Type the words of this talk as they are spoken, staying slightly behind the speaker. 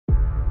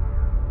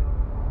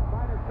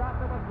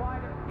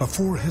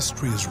Before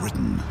history is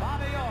written,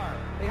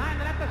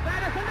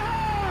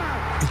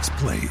 it's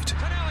played.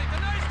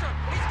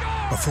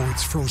 Before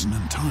it's frozen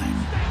in time,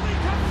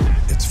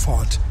 it's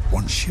fought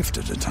one shift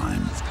at a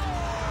time.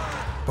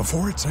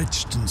 Before it's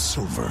etched in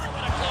silver,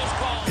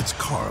 it's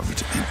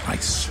carved in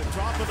ice.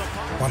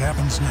 What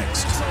happens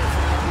next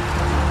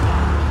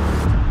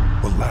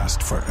will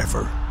last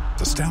forever.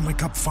 The Stanley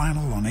Cup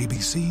Final on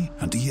ABC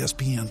and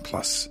ESPN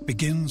Plus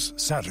begins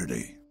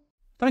Saturday.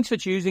 Thanks for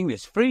choosing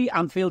this free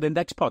Anfield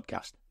Index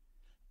podcast.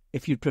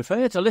 If you'd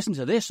prefer to listen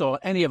to this or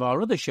any of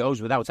our other shows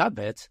without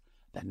adverts,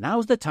 then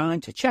now's the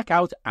time to check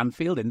out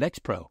Anfield Index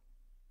Pro.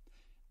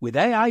 With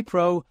AI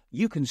Pro,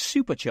 you can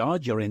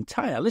supercharge your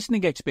entire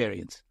listening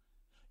experience.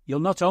 You'll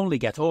not only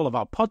get all of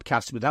our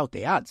podcasts without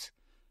the ads,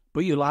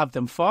 but you'll have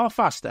them far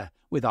faster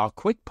with our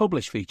Quick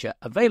Publish feature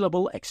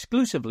available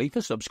exclusively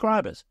for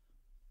subscribers.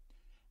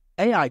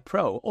 AI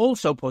Pro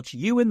also puts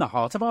you in the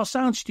heart of our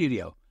sound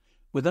studio,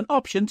 with an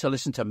option to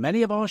listen to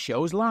many of our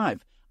shows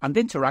live and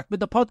interact with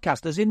the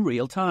podcasters in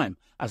real time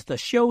as the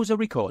shows are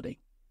recording.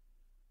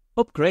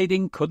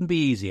 Upgrading couldn't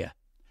be easier.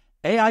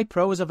 AI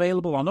Pro is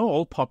available on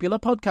all popular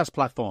podcast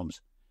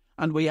platforms,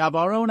 and we have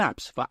our own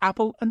apps for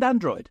Apple and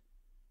Android.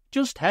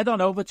 Just head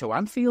on over to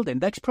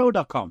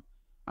AnfieldIndexPro.com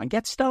and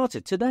get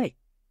started today.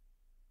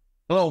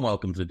 Hello and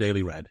welcome to the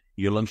Daily Red,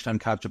 your lunchtime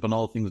catch-up on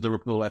all things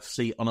Liverpool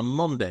FC on a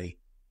Monday,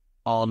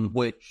 on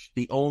which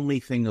the only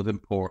thing of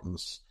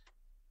importance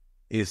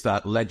is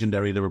that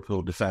legendary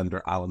Liverpool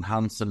defender Alan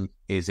Hansen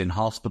is in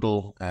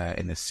hospital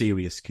in a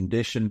serious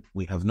condition.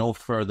 We have no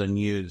further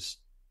news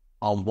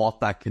on what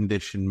that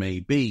condition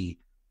may be.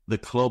 The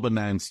club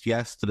announced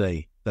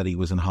yesterday that he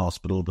was in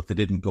hospital, but they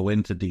didn't go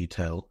into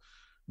detail.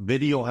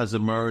 Video has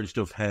emerged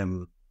of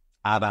him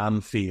at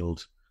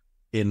Anfield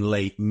in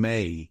late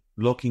May,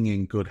 looking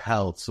in good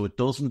health, so it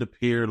doesn't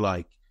appear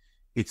like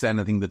it's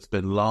anything that's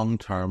been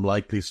long-term,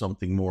 likely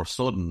something more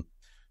sudden.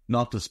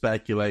 Not to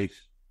speculate,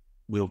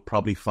 we'll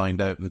probably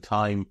find out in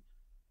time,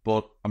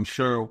 but I'm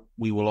sure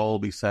we will all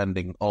be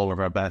sending all of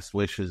our best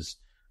wishes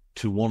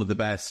to one of the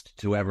best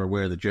to ever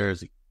wear the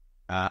jersey.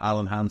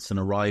 Alan Hansen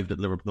arrived at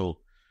Liverpool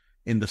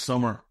in the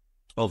summer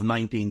of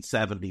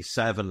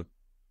 1977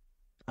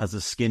 as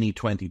a skinny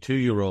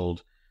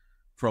 22-year-old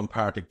from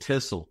Partick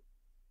Thistle.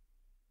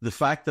 The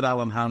fact that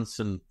Alan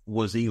Hansen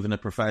was even a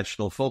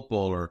professional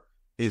footballer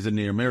is a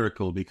near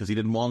miracle, because he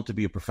didn't want to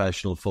be a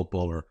professional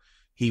footballer.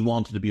 He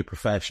wanted to be a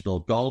professional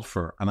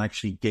golfer and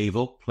actually gave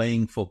up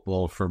playing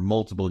football for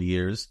multiple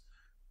years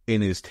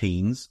in his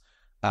teens,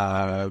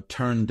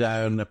 turned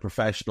down a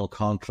professional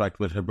contract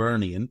with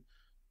Hibernian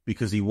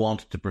because he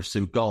wanted to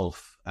pursue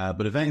golf.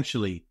 But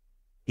eventually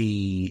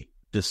he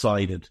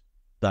decided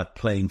that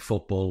playing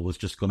football was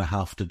just going to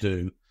have to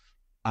do.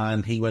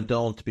 And he went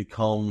on to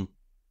become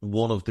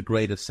one of the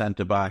greatest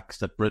centre-backs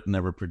that Britain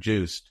ever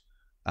produced,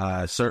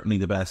 certainly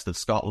the best that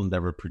Scotland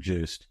ever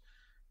produced.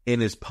 In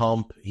his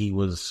pomp, he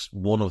was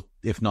one of,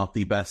 if not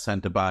the best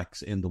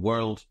centre-backs in the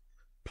world.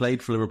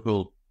 Played for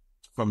Liverpool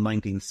from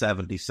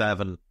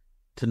 1977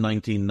 to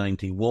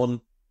 1991.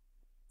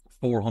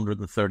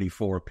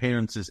 434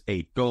 appearances,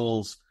 8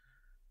 goals,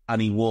 and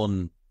he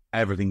won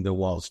everything there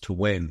was to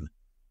win.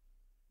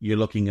 You're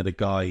looking at a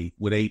guy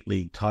with 8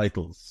 league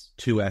titles,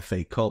 2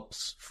 FA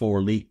Cups,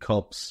 4 League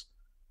Cups,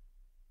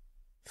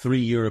 3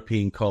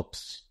 European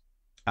Cups,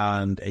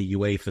 and a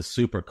UEFA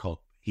Super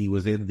Cup. He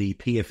was in the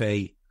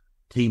PFA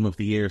Team of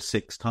the Year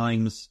 6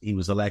 times. He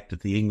was elected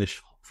to the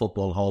English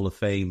Football Hall of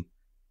Fame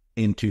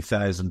in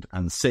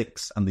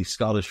 2006 and the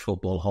Scottish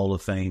Football Hall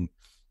of Fame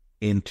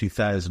in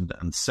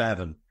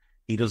 2007.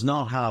 He does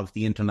not have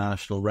the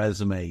international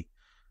resume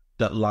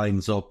that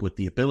lines up with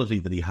the ability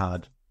that he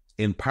had,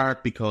 in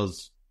part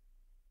because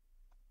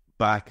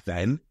back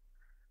then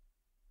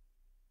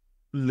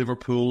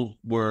Liverpool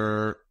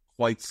were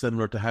quite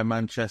similar to how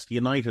Manchester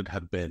United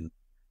had been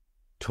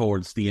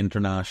towards the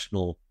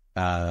international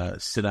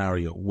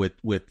scenario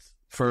with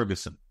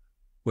Ferguson,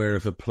 where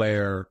if a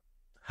player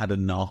had a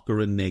knock or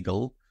a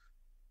niggle,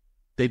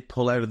 they'd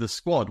pull out of the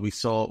squad. We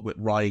saw it with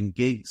Ryan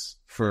Giggs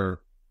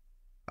for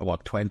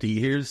 20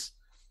 years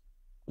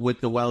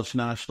with the Welsh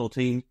national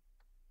team,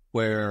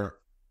 where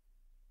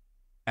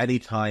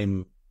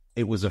anytime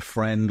it was a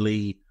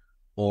friendly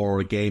or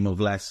a game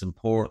of less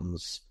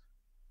importance,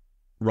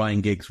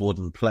 Ryan Giggs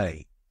wouldn't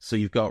play. So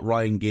you've got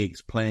Ryan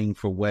Giggs playing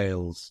for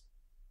Wales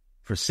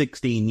for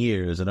 16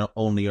 years and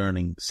only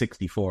earning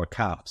 64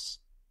 caps.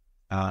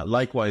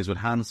 Likewise with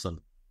Hansen,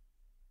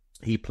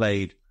 he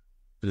played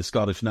for the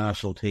Scottish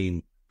national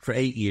team for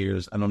 8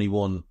 years and only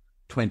won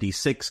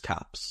 26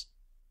 caps.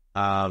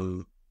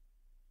 Obviously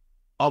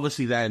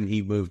then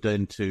he moved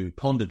into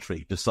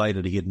punditry,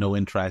 decided he had no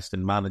interest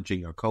in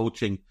managing or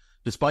coaching,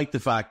 despite the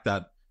fact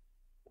that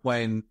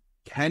when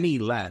Kenny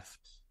left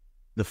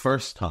the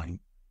first time,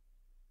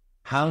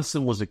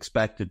 Hansen was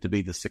expected to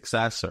be the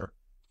successor,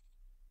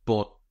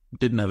 but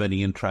didn't have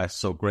any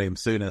interest, so Graham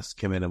Souness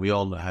came in, and we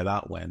all know how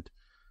that went.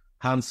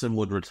 Hansen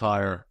would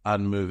retire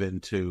and move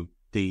into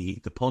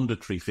the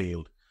punditry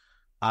field.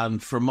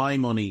 And for my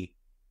money,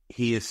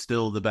 he is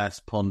still the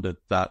best pundit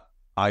that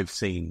I've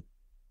seen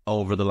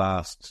over the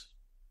last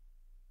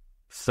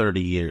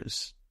 30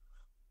 years.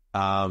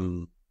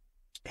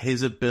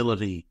 His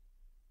ability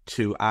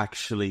to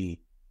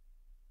actually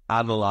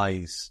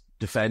analyze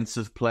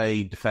defensive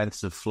play,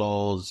 defensive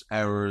flaws,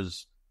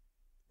 errors,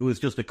 it was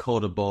just a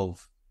cut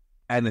above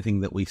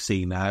anything that we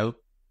see now.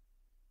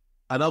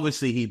 And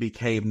obviously he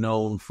became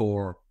known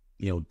for,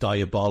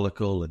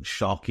 diabolical and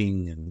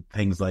shocking and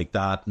things like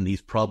that. And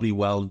he's probably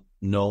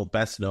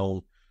best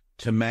known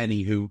to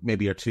many who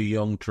maybe are too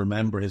young to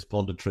remember his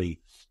punditry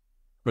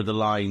for the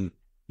line,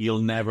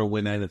 "You'll never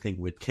win anything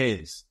with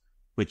kids,"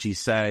 which he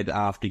said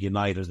after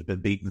United had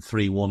been beaten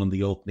 3-1 on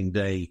the opening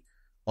day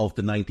of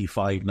the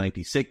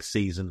 95-96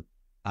 season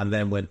and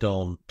then went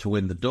on to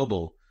win the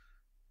double.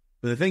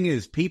 But the thing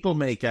is, people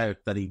make out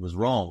that he was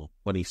wrong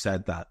when he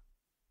said that.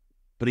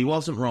 But he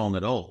wasn't wrong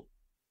at all.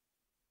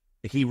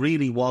 He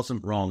really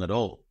wasn't wrong at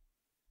all.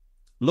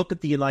 Look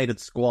at the United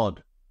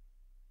squad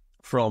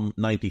from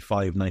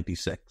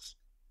 95-96.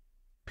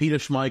 Peter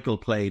Schmeichel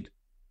played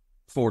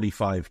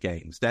 45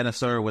 games.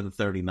 Dennis Irwin,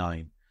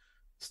 39.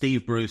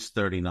 Steve Bruce,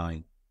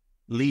 39.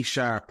 Lee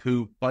Sharp,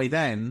 who by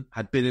then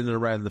had been in and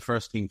around the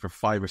first team for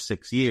 5 or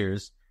 6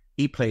 years,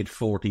 he played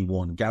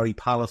 41. Gary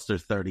Pallister,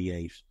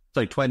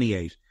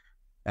 28.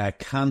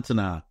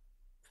 Cantona,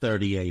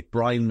 38.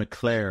 Brian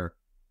McClare,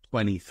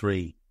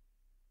 23.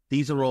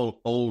 These are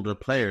all older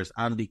players.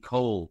 Andy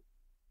Cole,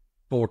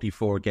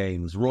 44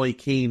 games. Roy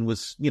Keane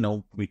was,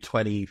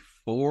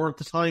 24 at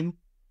the time.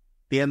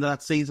 The end of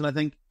that season, I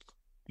think.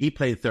 He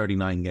played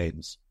 39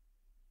 games.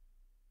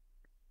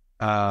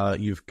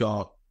 You've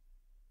got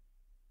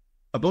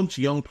a bunch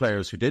of young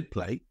players who did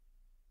play,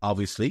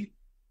 obviously.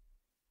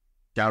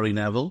 Gary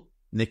Neville,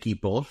 Nicky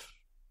Butt,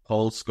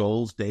 Paul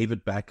Scholes,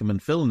 David Beckham,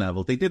 and Phil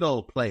Neville. They did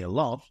all play a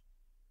lot.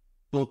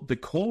 But the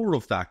core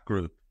of that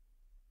group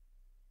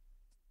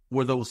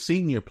were those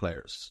senior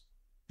players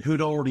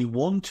who'd already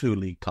won 2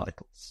 league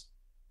titles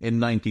in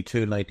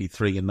 92,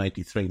 93, and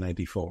 93,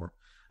 94.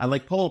 And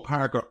like Paul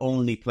Parker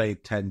only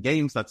played 10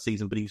 games that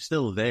season, but he was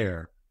still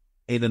there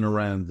in and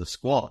around the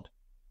squad.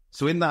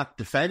 So in that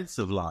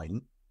defensive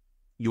line,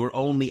 you were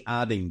only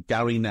adding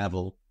Gary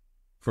Neville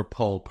for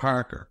Paul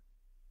Parker.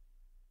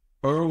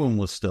 Irwin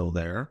was still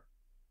there.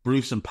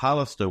 Bruce and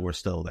Pallister were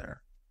still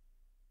there.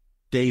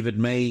 David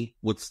May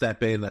would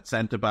step in at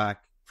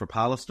centre-back for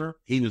Pallister.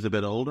 He was a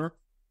bit older.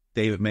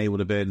 David May would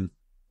have been,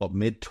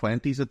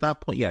 mid-20s at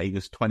that point? Yeah, he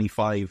was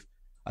 25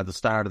 at the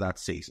start of that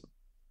season.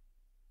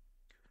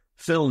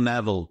 Phil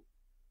Neville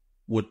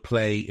would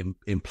play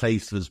in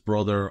place of his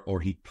brother,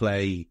 or he'd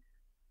play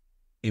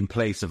in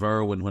place of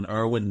Irwin when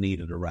Irwin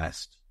needed a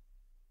rest.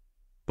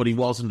 But he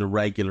wasn't a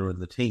regular in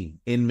the team.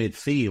 In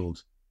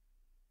midfield,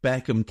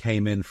 Beckham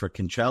came in for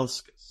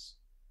Kanchelskis.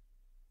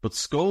 But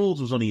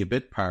Scholes was only a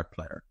bit part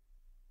player.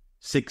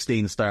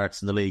 16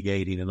 starts in the league,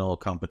 18 in all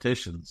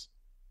competitions.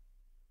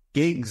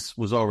 Giggs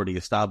was already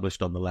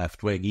established on the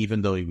left wing,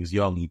 even though he was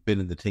young. He'd been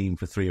in the team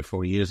for 3 or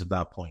 4 years at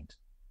that point.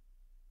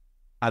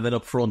 And then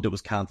up front, it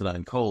was Cantona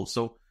and Cole.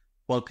 So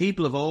while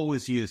people have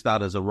always used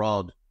that as a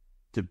rod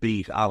to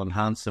beat Alan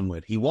Hansen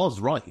with, he was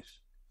right.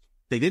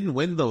 They didn't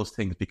win those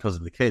things because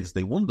of the kids.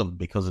 They won them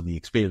because of the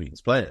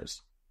experienced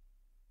players.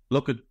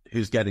 Look at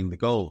who's getting the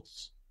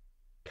goals.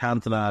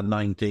 Cantona,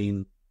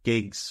 19.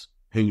 Giggs,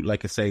 who,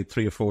 like I say,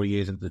 3 or 4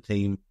 years into the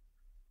team,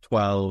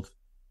 12.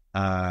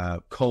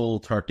 Cole,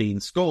 13.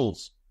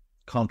 Scholes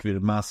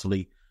contributed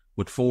massively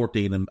with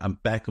 14. And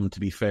Beckham, to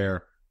be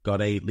fair,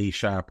 got 8. Lee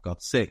Sharp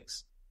got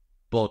 6.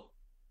 But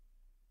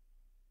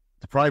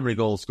the primary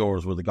goal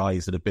scorers were the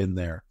guys that have been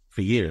there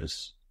for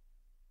years.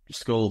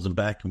 Scholes and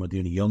Beckham were the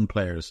only young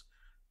players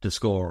to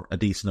score a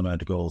decent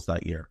amount of goals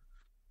that year.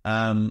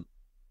 And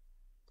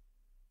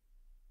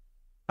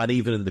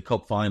even in the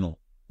cup final,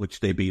 which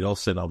they beat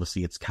us in,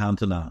 obviously it's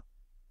Cantona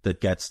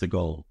that gets the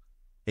goal.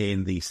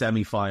 In the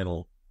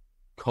semi-final,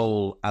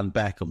 Cole and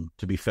Beckham,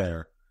 to be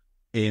fair.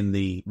 In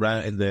the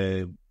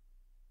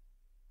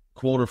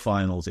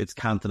quarterfinals, it's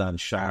Cantona and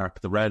Sharp.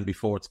 The round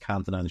before, it's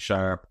Cantona and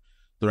Sharp.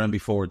 The round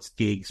before, it's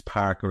Giggs,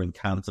 Parker, and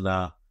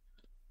Cantona.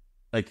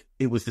 Like,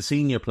 it was the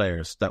senior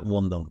players that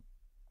won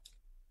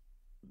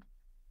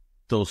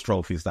those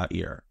trophies that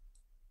year.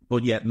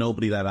 But yet,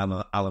 nobody let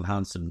Alan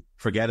Hansen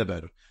forget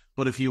about it.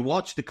 But if you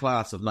watch the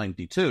class of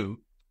 92,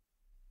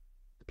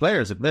 the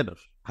players admit it.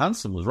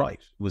 Hansen was right.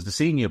 It was the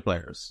senior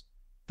players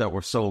that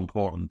were so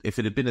important. If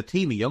it had been a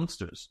team of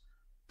youngsters,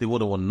 they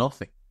would have won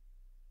nothing.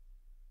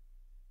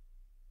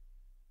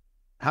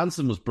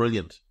 Hansen was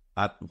brilliant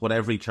at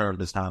whatever he turned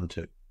his hand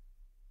to.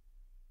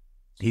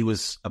 He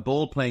was a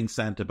ball-playing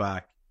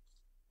centre-back,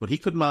 but he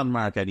could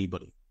man-mark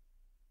anybody.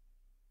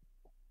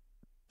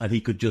 And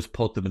he could just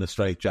put them in a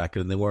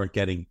straitjacket and they weren't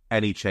getting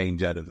any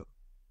change out of him.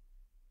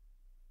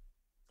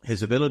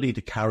 His ability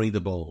to carry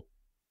the ball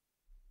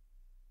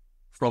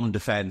from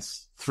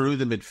defence through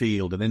the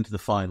midfield and into the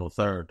final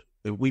third.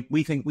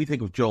 We think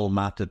of Joel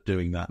Matip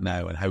doing that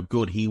now and how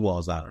good he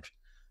was at it.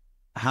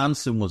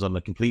 Hansen was on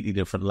a completely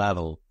different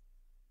level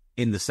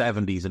in the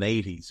 70s and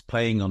 80s,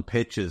 playing on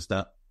pitches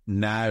that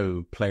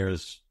now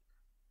players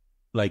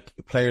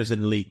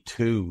in League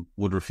Two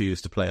would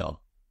refuse to play on.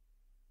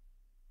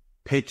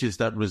 pitches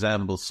that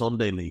resemble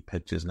Sunday League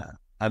pitches now.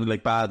 And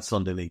like bad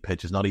Sunday League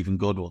pitches, not even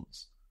good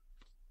ones.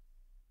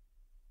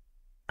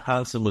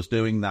 Hansen was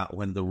doing that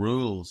when the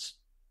rules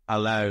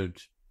allowed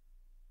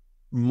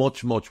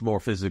much, much more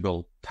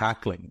physical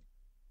tackling.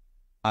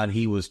 And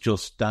he was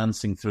just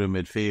dancing through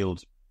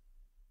midfield,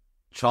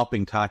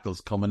 chopping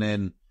tackles, coming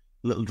in,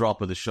 little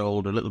drop of the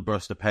shoulder, little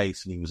burst of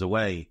pace, and he was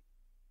away.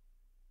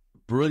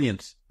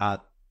 Brilliant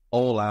at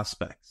all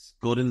aspects.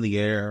 Good in the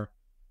air,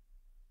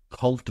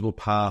 comfortable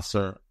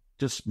passer,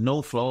 just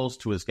no flaws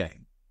to his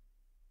game.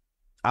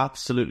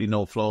 Absolutely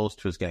no flaws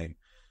to his game.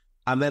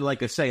 And then,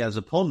 like I say, as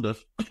a pundit,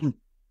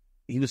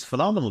 he was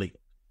phenomenally,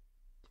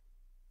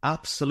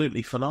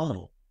 absolutely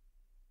phenomenal.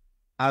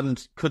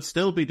 And could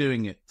still be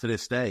doing it to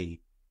this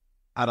day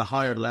at a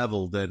higher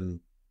level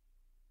than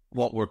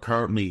what we're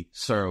currently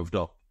served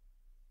up.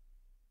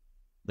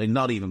 They're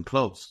not even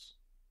close.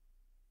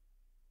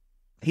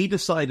 He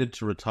decided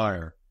to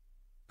retire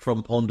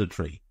from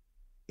punditry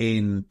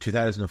in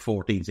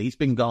 2014. So he's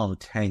been gone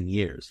 10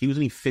 years. He was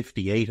only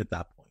 58 at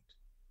that point.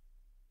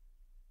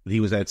 But he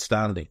was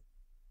outstanding.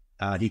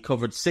 He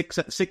covered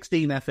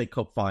 16 FA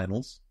Cup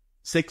finals,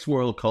 6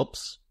 World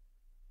Cups,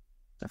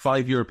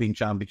 5 European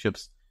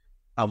Championships,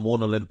 and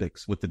 1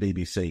 Olympics with the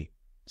BBC.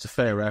 It's a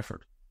fair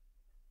effort.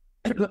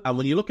 And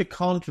when you look at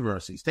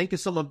controversies, think of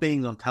someone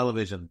being on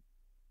television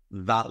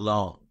that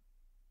long,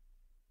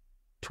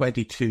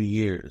 22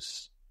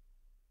 years,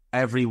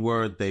 every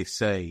word they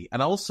say.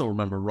 And I also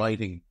remember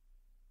writing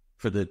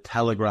for the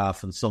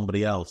Telegraph and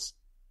somebody else.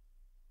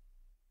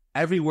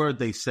 Every word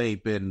they say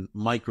been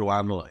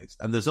microanalyzed.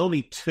 And there's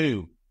only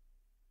 2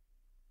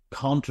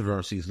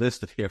 controversies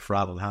listed here for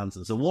Alan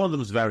Hansen. So one of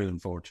them is very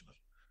unfortunate.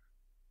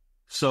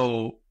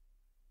 So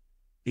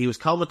he was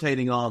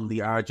commentating on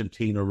the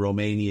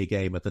Argentina-Romania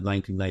game at the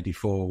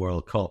 1994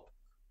 World Cup.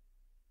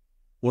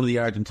 One of the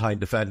Argentine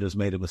defenders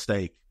made a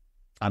mistake,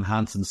 and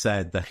Hansen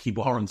said that he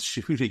warrants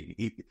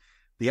shooting.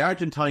 The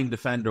Argentine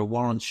defender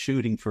warrants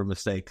shooting for a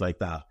mistake like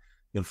that.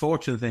 The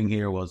unfortunate thing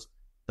here was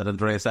that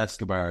Andres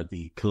Escobar,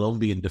 the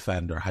Colombian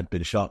defender, had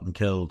been shot and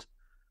killed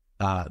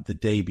the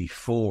day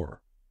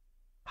before,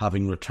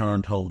 having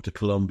returned home to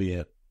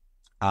Colombia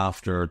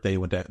after they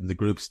went out in the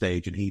group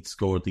stage, and he'd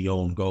scored the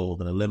own goal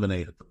and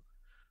eliminated them.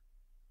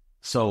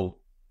 So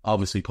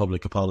obviously,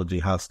 public apology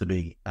has to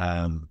be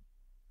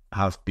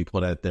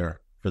put out there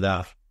for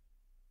that.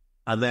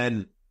 And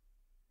then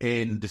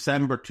in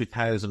December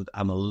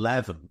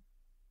 2011,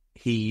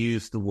 he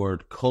used the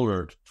word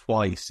coloured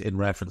twice in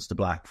reference to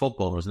black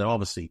footballers. Now,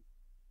 obviously,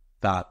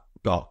 that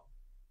got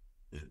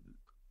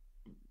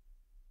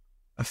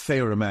a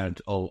fair amount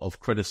of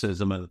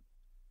criticism, and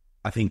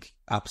I think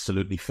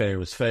absolutely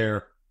fair is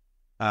fair.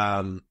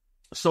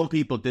 Some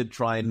people did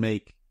try and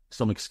make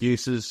some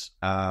excuses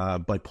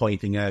by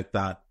pointing out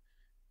that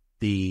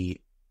the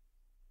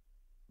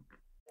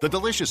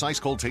delicious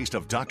ice-cold taste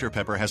of Dr.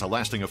 Pepper has a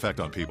lasting effect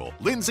on people.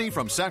 Lindsay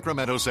from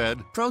Sacramento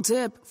said, Pro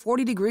tip,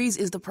 40 degrees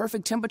is the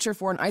perfect temperature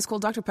for an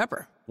ice-cold Dr.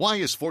 Pepper. why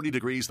is 40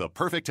 degrees the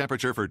perfect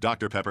temperature for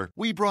Dr. Pepper?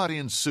 We brought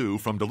in Sue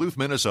from Duluth,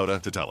 Minnesota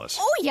to tell us.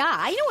 Oh, yeah,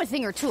 I know a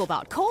thing or two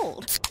about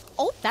cold.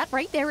 Oh, that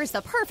right there is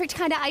the perfect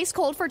kind of ice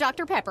cold for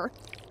Dr. Pepper.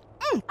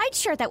 I'd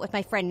share that with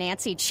my friend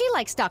Nancy. She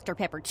likes Dr.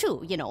 Pepper,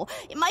 too, you know.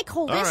 My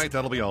coldest... All right,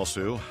 that'll be all,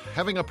 Sue.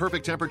 Having a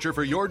perfect temperature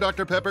for your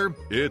Dr. Pepper?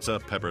 It's a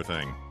Pepper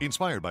thing.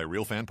 Inspired by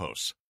real fan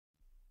posts.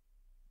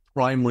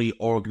 Primary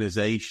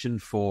organization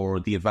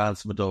for the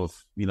advancement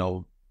of,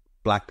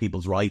 black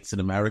people's rights in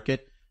America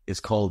is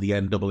called the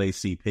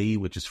NAACP,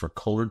 which is for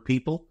colored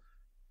people.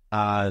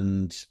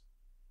 And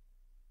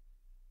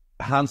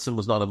Hansen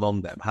was not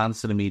among them.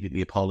 Hansen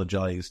immediately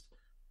apologized,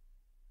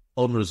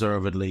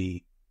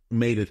 unreservedly,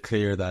 made it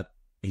clear that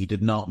he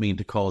did not mean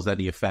to cause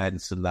any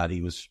offense and that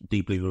he was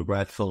deeply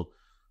regretful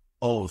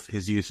of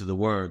his use of the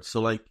word.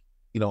 So,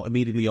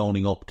 immediately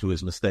owning up to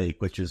his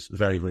mistake, which is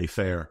very, very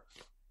fair.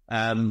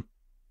 We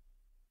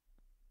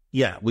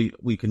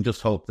can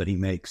just hope that he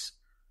makes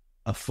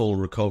a full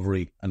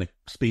recovery and a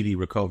speedy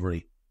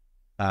recovery.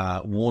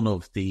 One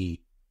of the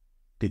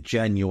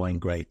genuine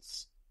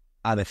greats.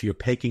 And if you're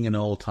picking an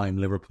all-time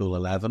Liverpool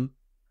 11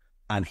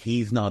 and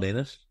he's not in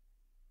it,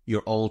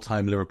 your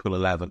all-time Liverpool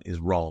 11 is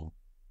wrong.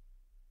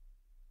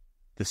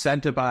 The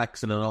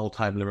centre-backs in an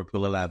all-time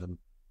Liverpool 11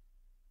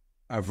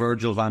 are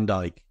Virgil van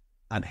Dijk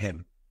and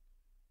him.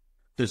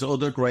 There's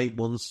other great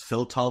ones,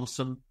 Phil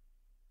Thompson,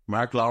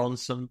 Mark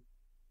Lawrenson.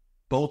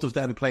 Both of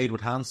them played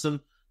with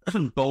Hansen.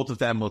 Both of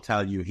them will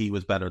tell you he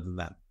was better than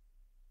them.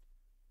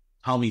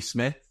 Tommy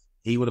Smith,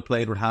 he would have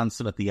played with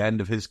Hansen at the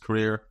end of his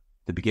career,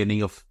 the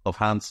beginning of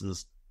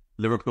Hansen's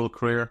Liverpool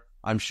career.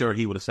 I'm sure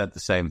he would have said the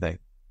same thing.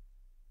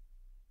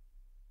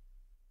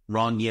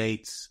 Ron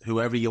Yates,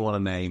 whoever you want to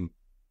name,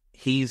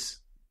 he's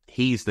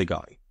the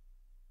guy.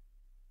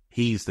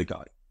 He's the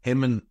guy.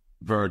 Him and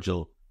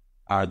Virgil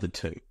are the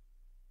two.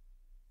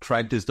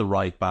 Trent is the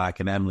right back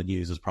and Emlyn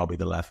Hughes is probably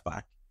the left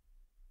back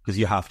because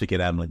you have to get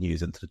Emlyn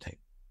Hughes into the team.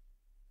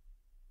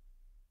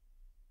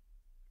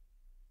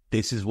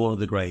 This is one of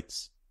the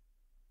greats.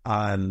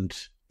 And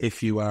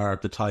if you are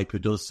the type who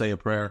does say a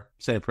prayer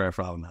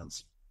for Alan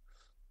Hansen.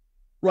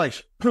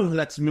 Right,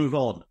 let's move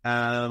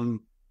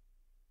on.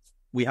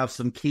 We have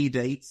some key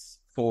dates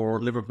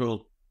for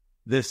Liverpool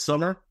this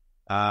summer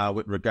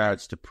with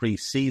regards to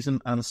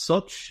pre-season and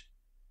such.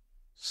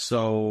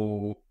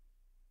 So,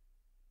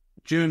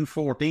 June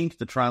 14th,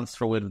 the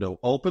transfer window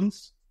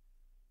opens.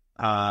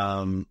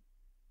 Then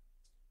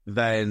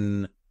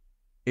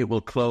it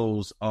will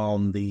close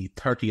on the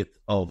 30th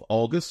of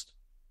August.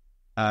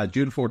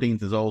 June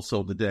 14th is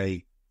also the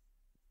day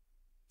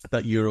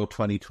that Euro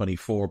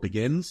 2024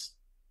 begins.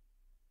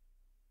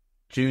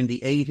 June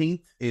the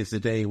 18th is the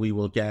day we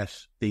will get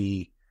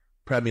the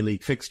Premier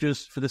League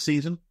fixtures for the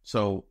season,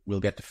 so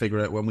we'll get to figure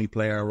out when we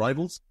play our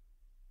rivals.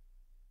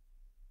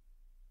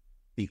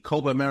 The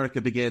Copa America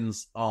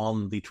begins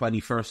on the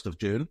 21st of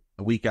June,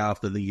 a week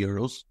after the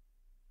Euros.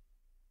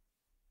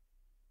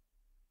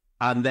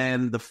 And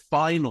then the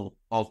final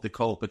of the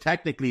Copa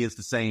technically is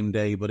the same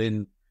day, but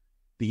in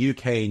the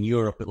UK and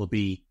Europe, it will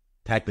be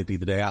technically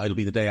it'll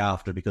be the day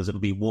after, because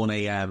it'll be 1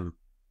 a.m.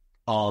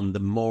 on the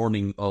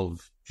morning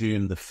of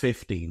July the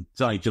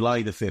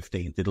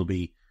 15th. It'll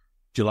be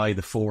July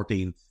the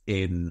 14th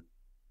in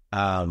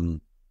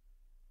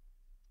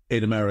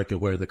America,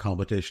 where the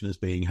competition is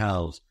being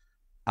held.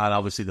 And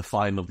obviously the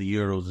final of the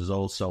Euros is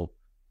also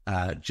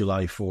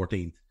July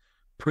 14th.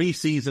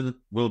 Pre-season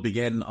will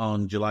begin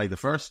on July the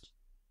 1st.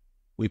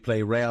 We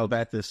play Real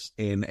Betis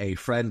in a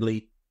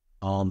friendly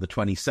on the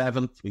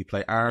 27th. We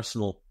play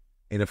Arsenal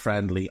in a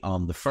friendly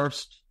on the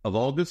 1st of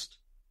August.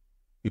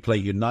 We play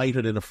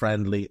United in a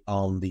friendly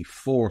on the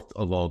 4th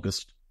of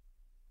August.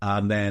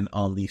 And then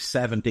on the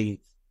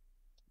 17th,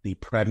 the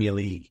Premier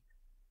League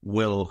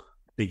will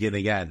begin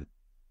again.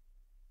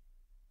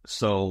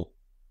 So,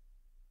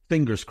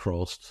 fingers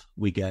crossed,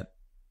 we get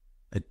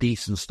a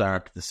decent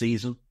start to the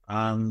season,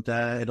 and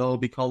it all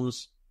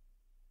becomes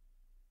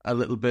a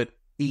little bit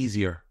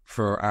easier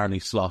for Arne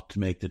Slot to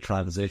make the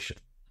transition.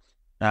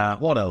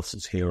 What else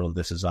is here on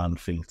This Is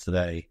Anfield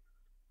today?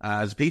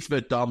 There's a piece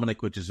about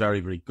Dominic, which is very,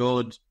 very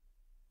good.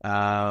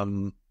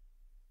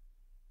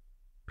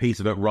 Piece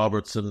about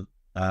Robertson.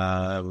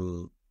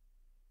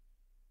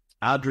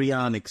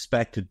 Adrian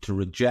expected to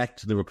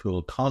reject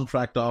Liverpool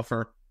contract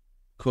offer.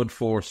 Could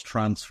force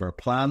transfer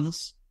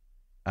plans.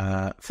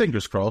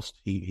 Fingers crossed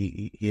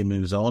he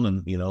moves on,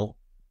 and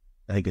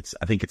I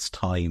think it's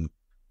time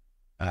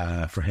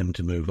for him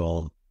to move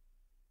on,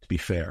 to be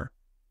fair.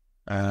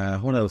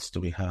 What else do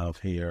we have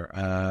here?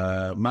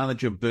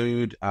 Manager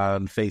booed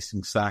and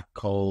facing sack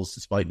calls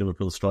despite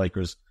Liverpool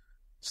strikers.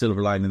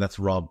 Silver lining, that's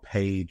Rob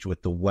Page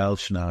with the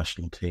Welsh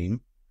national team.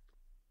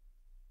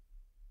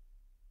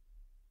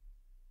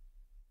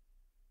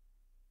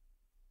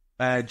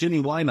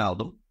 Ginny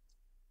Wijnaldum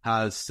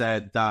has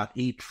said that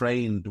he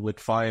trained with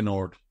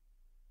Feyenoord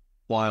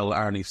while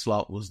Arne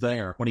Slot was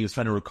there, when he was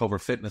trying to recover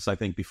fitness, I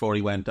think, before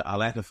he went to Al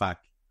Ettifaq.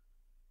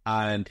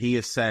 And he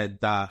has said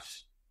that,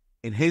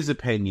 in his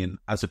opinion,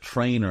 as a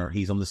trainer,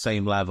 he's on the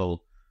same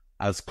level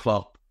as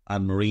Klopp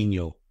and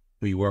Mourinho,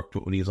 who he worked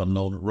with when he was on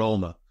loan at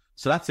Roma.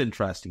 So that's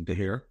interesting to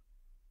hear.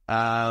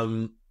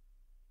 Let's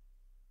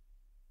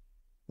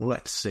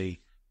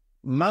see.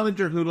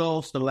 Manager who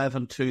lost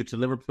 11-2 to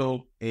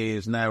Liverpool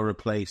is now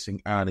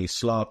replacing Arne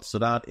Slot. So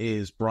that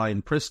is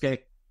Brian Priske,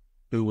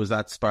 who was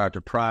at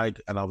Sparta Prague,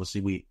 and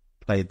obviously we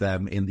played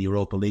them in the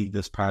Europa League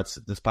this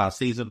past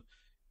season.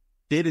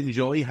 Did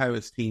enjoy how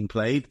his team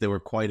played. They were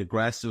quite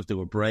aggressive. They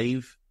were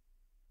brave.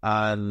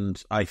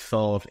 And I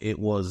thought it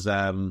was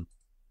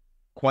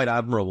quite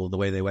admirable the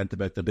way they went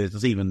about their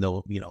business, even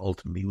though,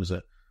 ultimately it was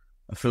a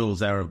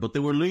fool's errand. But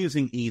they were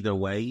losing either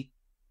way.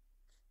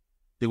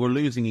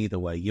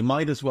 You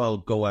might as well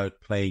go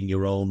out playing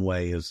your own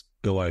way as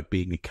go out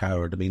being a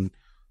coward. I mean,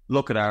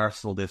 look at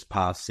Arsenal this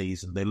past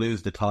season. They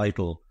lose the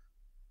title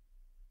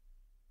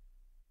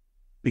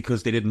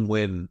because they didn't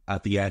win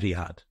at the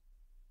Etihad.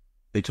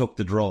 They took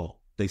the draw.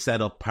 They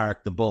set up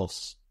Park the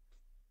Bus.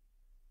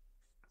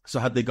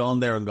 So had they gone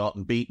there and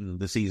gotten beaten,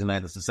 the season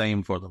end is the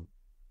same for them.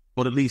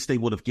 But at least they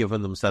would have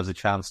given themselves a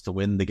chance to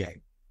win the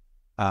game,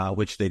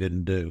 which they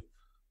didn't do.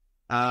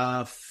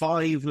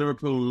 5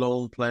 Liverpool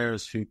loan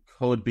players who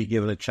could be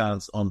given a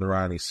chance under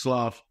Arne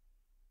Slot.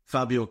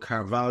 Fabio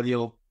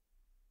Carvalho,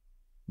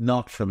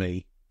 not for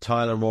me.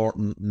 Tyler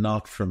Morton,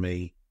 not for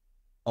me.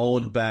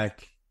 Owen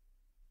Beck,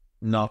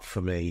 not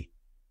for me.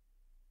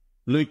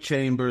 Luke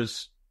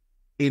Chambers,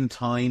 in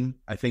time,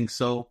 I think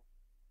so.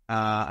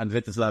 And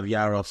Vitislav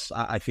Jaros,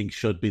 I think,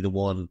 should be the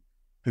one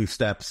who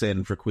steps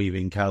in for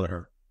Queeveen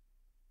Kelleher.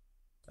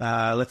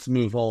 Let's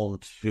move on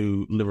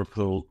to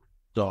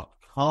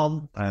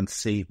Liverpool.com and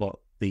see what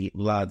the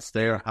lads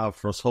there have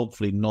for us.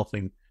 Hopefully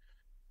nothing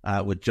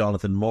with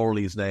Jonathan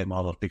Morley's name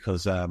on it,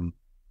 because I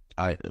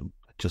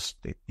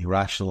just the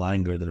irrational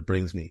anger that it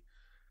brings me.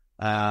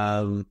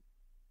 There's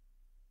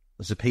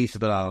a piece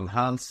about Alan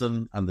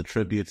Hansen and the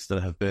tributes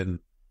that have been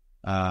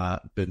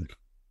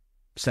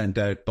sent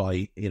out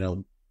by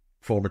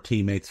former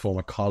teammates,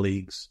 former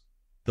colleagues,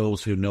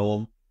 those who know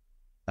him.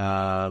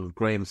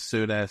 Graham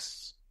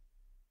Souness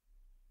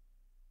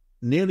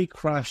nearly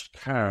crashed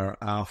car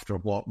after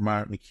what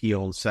Martin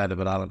Keown said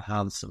about Alan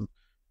Hansen.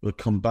 We'll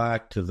come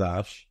back to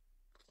that.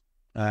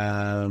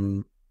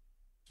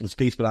 There's a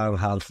piece about Alan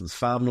Hansen's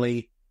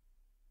family.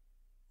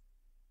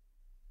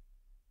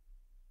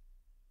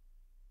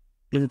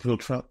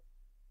 Liverpool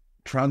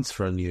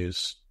transfer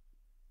news.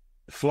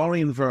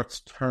 Florian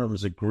Wirtz's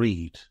terms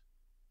agreed,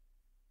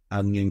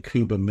 and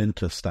Yankuba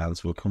Minta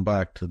stance. We'll come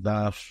back to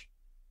that.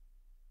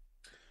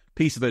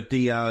 Piece about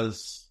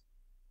Diaz.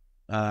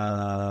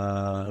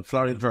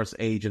 Florian Wirtz's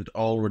agent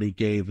already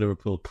gave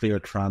Liverpool clear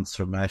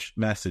transfer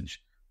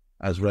message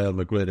as Real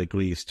Madrid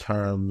agrees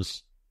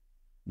terms.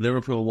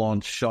 Liverpool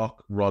wants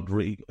shock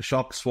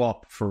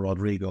swap for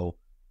Rodrigo,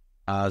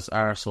 as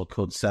Arsenal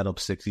could set up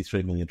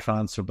 63 million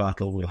transfer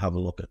battle. We'll have a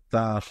look at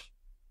that.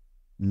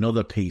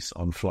 Another piece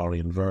on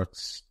Florian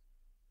Wirtz.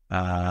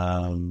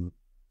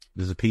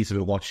 There's a piece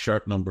about what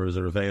shirt numbers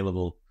are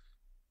available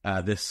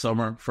this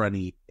summer for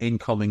any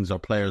incomings or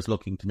players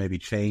looking to maybe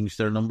change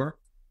their number.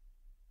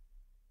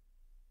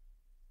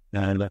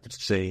 And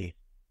let's see.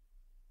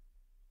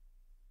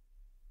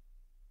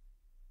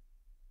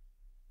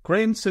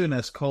 Graham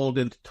Souness called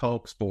into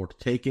TalkSport to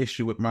take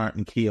issue with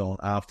Martin Keown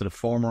after the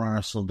former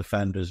Arsenal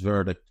defender's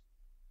verdict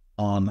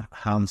on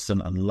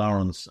Hansen and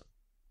Lawrenson.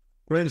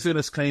 Graham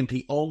Souness claimed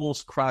he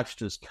almost crashed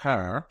his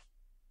car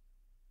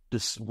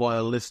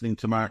while listening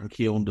to Martin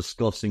Keown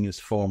discussing his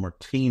former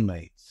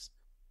teammates.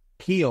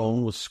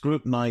 Keown was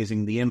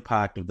scrutinising the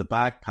impact of the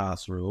back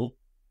pass rule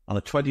on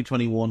a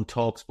 2021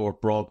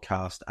 TalkSport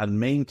broadcast and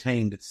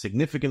maintained it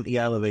significantly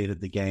elevated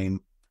the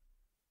game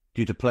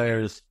due to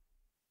players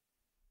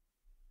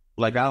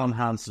like Alan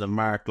Hansen and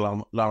Mark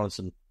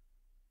Lawrenson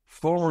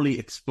formerly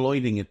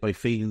exploiting it by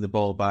feeding the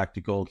ball back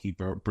to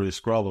goalkeeper Bruce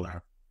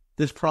Grobbelaar.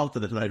 This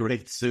prompted an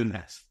irate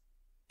Souness,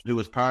 who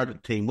was part of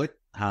the team with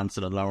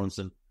Hansen and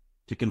Lawrenson,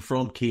 to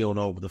confront Keown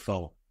over the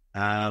phone.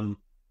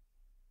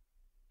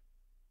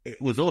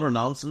 It was utter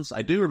nonsense.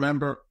 I do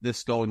remember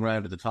this going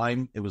round at the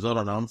time. It was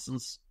utter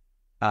nonsense.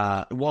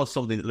 It was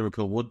something that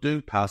Liverpool would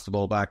do, pass the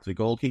ball back to the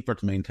goalkeeper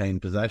to maintain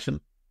possession.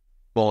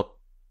 But,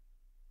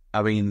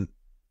 I mean,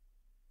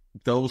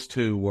 those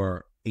two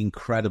were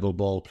incredible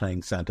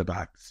ball-playing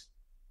centre-backs.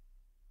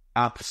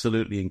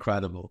 Absolutely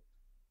incredible.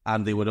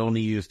 And they would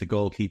only use the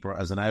goalkeeper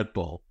as an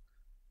out-ball.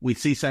 We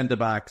see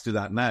centre-backs do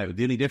that now.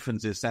 The only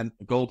difference is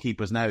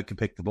goalkeepers now can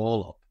pick the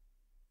ball up.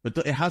 But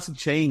it hasn't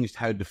changed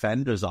how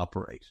defenders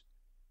operate.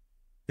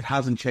 It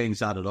hasn't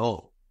changed that at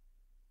all.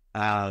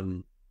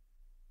 Keown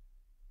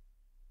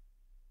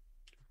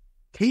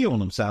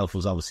himself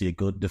was obviously a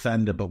good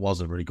defender, but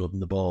wasn't very good in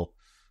the ball.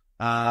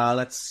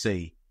 Let's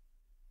see.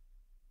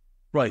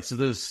 Right, so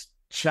there's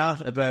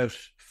chat about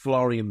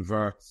Florian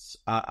Wirtz.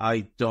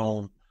 I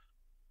don't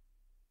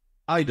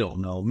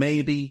know.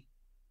 Maybe.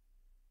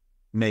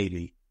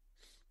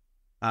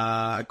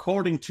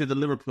 According to the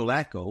Liverpool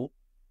Echo,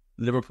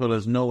 Liverpool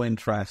has no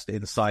interest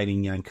in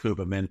signing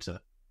Yankuba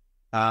Minta.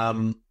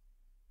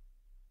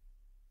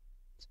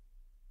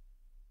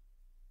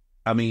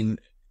 I mean,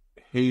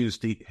 who's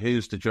the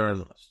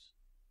journalist?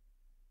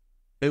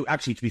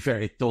 Actually, to be fair,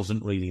 it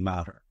doesn't really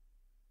matter.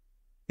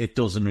 It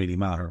doesn't really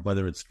matter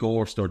whether it's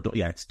Gorst or...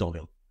 it's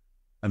Doyle.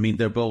 I mean,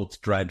 they're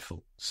both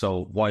dreadful,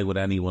 so why would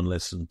anyone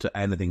listen to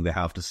anything they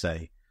have to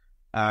say?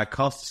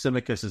 Kostas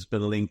Tsimikas has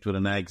been linked with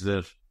an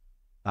exit,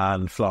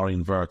 and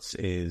Florian Wirtz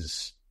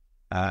is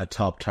a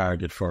top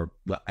target for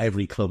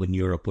every club in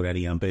Europe with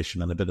any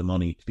ambition and a bit of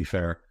money, to be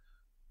fair.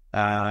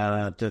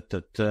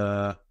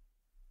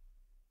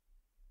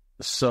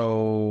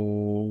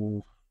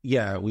 So,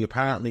 yeah, we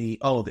apparently...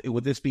 Oh,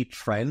 would this be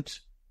Trent?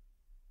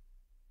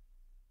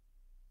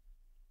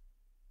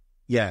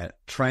 Yeah,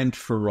 Trent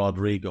for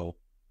Rodrigo.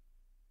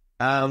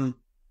 It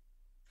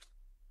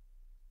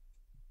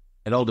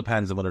all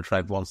depends on whether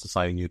Trent wants to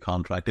sign a new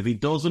contract. If he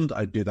doesn't,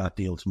 I'd do that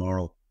deal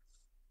tomorrow.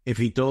 If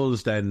he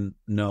does, then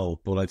no,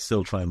 but I'd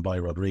still try and buy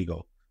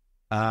Rodrigo.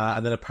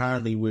 And then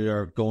apparently we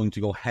are going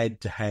to go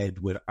head-to-head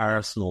with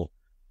Arsenal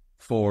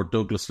for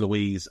Douglas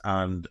Luiz.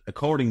 And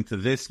according to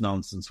this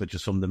nonsense, which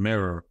is from the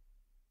Mirror,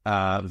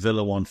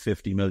 Villa won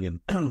 50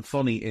 million.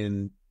 Funny,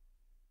 in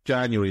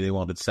January they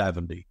wanted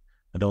 70.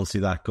 I don't see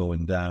that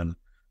going down.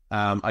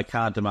 I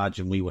can't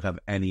imagine we would have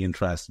any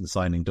interest in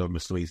signing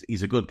Douglas Luiz.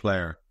 He's a good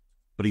player,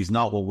 but he's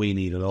not what we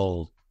need at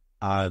all,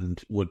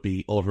 and would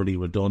be utterly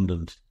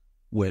redundant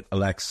with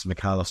Alexis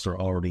McAllister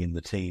already in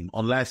the team.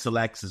 Unless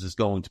Alexis is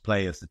going to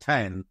play as the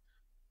 10,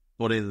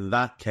 but in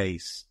that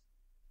case,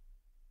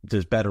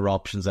 there's better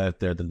options out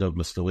there than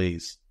Douglas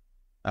Luiz.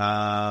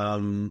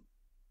 Romano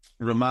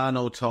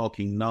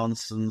talking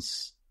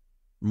nonsense.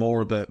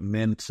 More about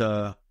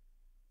Minta.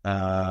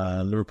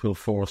 Liverpool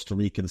forced to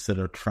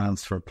reconsider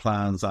transfer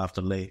plans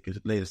after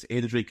latest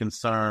injury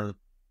concern.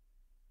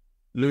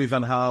 Louis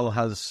van Gaal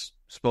has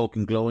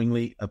spoken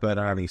glowingly about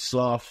Arne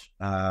Slot.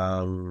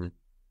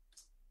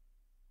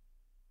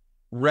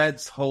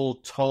 Reds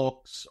hold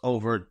talks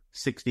over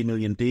 60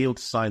 million deal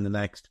to sign the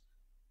next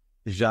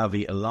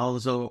Xavi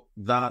Alonso.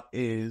 That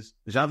is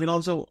Xavi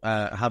Alonso,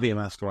 Javier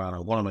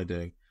Mascherano. What am I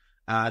doing?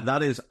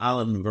 That is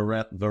Alan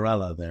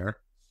Varela there.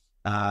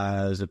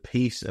 There's a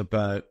piece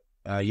about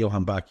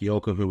Johan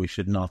Bakayoko, who we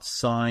should not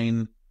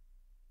sign.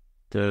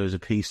 There's a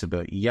piece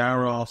about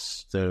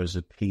Yaros. There's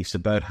a piece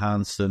about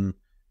Hansen.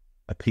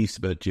 A piece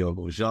about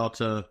Diogo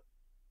Jota.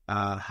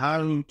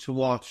 How to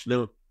watch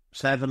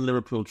 7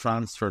 Liverpool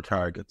transfer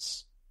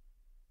targets.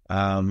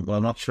 Well,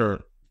 I'm not sure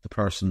the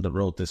person that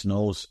wrote this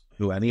knows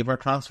who any of our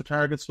transfer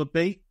targets would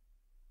be.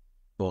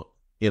 But,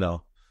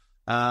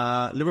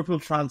 Liverpool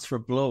transfer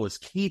blow is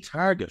key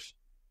target.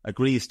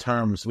 Agrees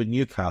terms with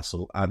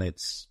Newcastle, and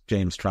it's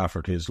James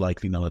Trafford, who's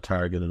likely not a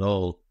target at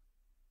all.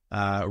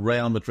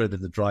 Real Madrid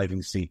in the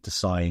driving seat to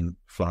sign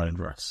Florian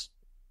Wirtz.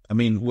 I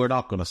mean, we're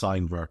not going to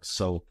sign Wirtz,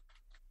 so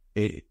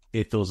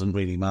it doesn't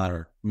really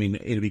matter. I mean,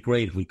 it'd be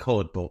great if we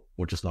could, but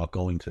we're just not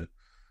going to.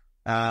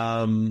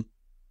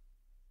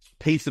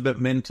 Piece about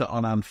Minta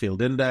on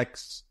Anfield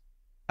Index.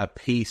 A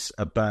piece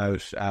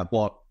about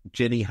what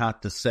Ginny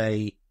had to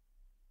say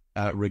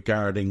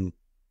regarding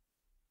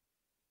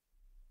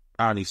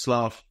Arnie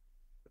Slot.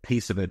 A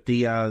piece about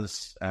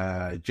Diaz.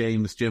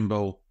 James Jim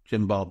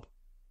Bob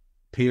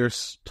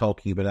Pierce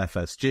talking about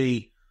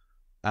FSG.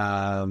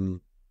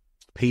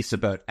 Piece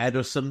about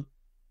Ederson.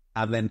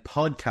 And then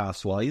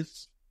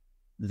podcast-wise,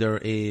 there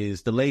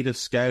is the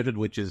latest scouted,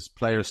 which is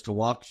players to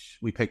watch.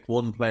 We picked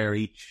one player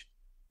each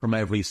from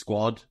every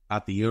squad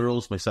at the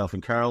Euros, myself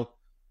and Carl.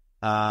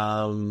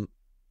 Then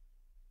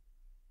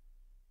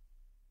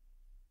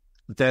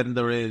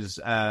there is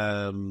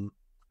a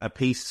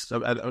piece,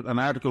 an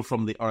article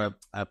from a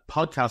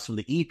podcast from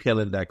the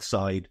EPL Index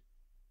side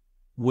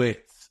with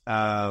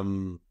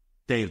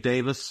Dave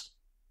Davis.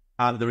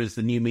 And there is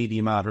the New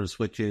Media Matters,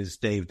 which is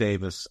Dave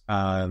Davis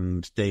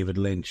and David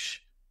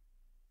Lynch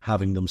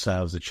having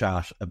themselves a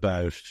chat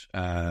about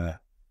the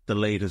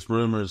latest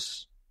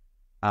rumours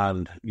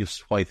and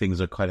just why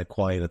things are kind of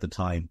quiet at the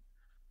time.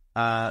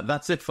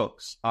 That's it,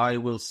 folks. I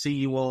will see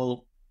you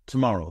all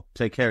tomorrow.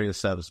 Take care of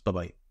yourselves.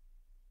 Bye-bye.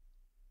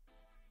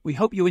 We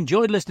hope you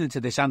enjoyed listening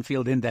to this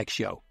Anfield Index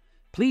show.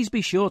 Please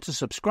be sure to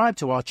subscribe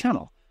to our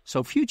channel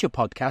so future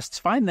podcasts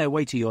find their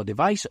way to your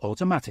device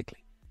automatically.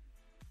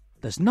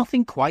 There's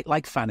nothing quite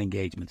like fan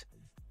engagement,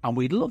 and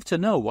we'd love to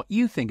know what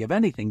you think of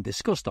anything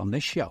discussed on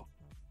this show.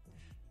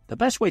 The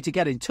best way to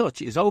get in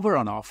touch is over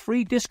on our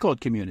free Discord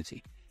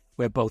community,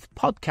 where both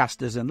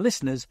podcasters and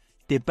listeners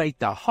debate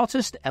the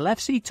hottest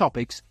LFC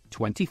topics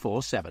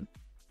 24/7.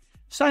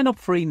 Sign up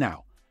free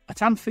now at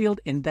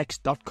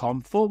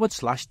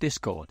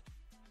AnfieldIndex.com/Discord.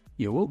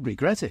 You won't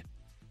regret it.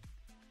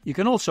 You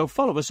can also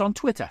follow us on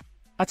Twitter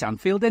at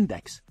Anfield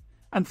Index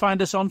and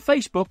find us on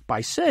Facebook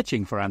by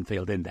searching for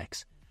Anfield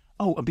Index.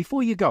 Oh, and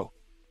before you go,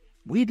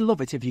 we'd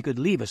love it if you could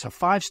leave us a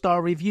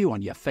 5-star review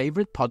on your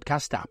favourite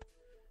podcast app.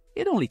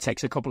 It only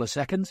takes a couple of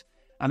seconds,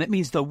 and it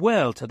means the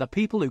world to the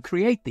people who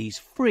create these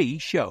free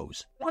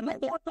shows.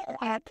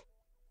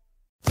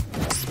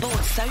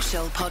 Sports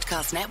Social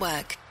Podcast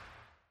Network.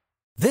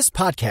 This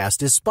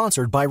podcast is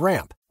sponsored by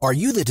Ramp. Are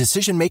you the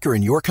decision maker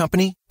in your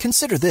company?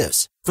 Consider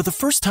this. For the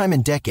first time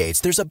in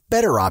decades, there's a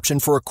better option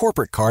for a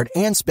corporate card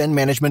and spend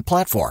management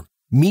platform.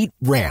 Meet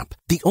Ramp,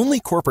 the only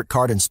corporate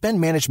card and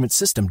spend management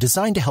system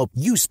designed to help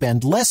you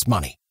spend less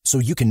money so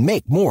you can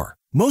make more.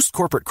 Most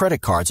corporate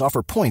credit cards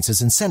offer points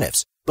as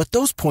incentives, but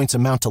those points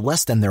amount to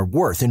less than their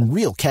worth in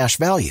real cash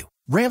value.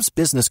 Ramp's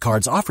business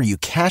cards offer you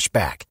cash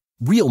back,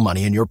 real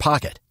money in your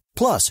pocket.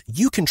 Plus,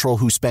 you control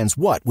who spends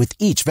what with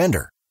each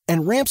vendor.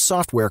 And Ramp's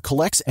software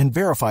collects and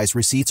verifies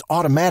receipts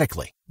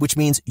automatically, which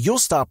means you'll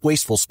stop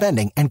wasteful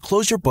spending and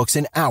close your books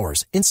in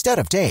hours instead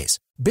of days.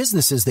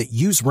 Businesses that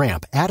use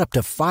Ramp add up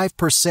to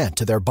 5%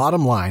 to their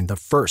bottom line the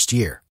first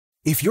year.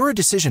 If you're a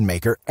decision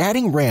maker,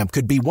 adding Ramp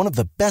could be one of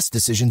the best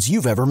decisions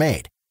you've ever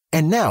made.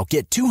 And now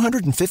get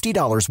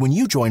 $250 when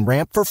you join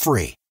Ramp for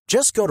free.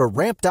 Just go to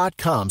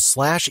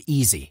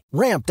ramp.com/easy.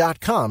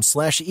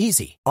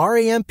 Ramp.com/easy.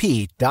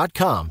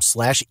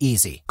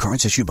 RAMP.com/easy.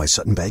 Cards issued by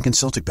Sutton Bank and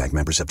Celtic Bank,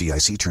 members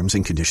FDIC. Terms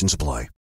and conditions apply.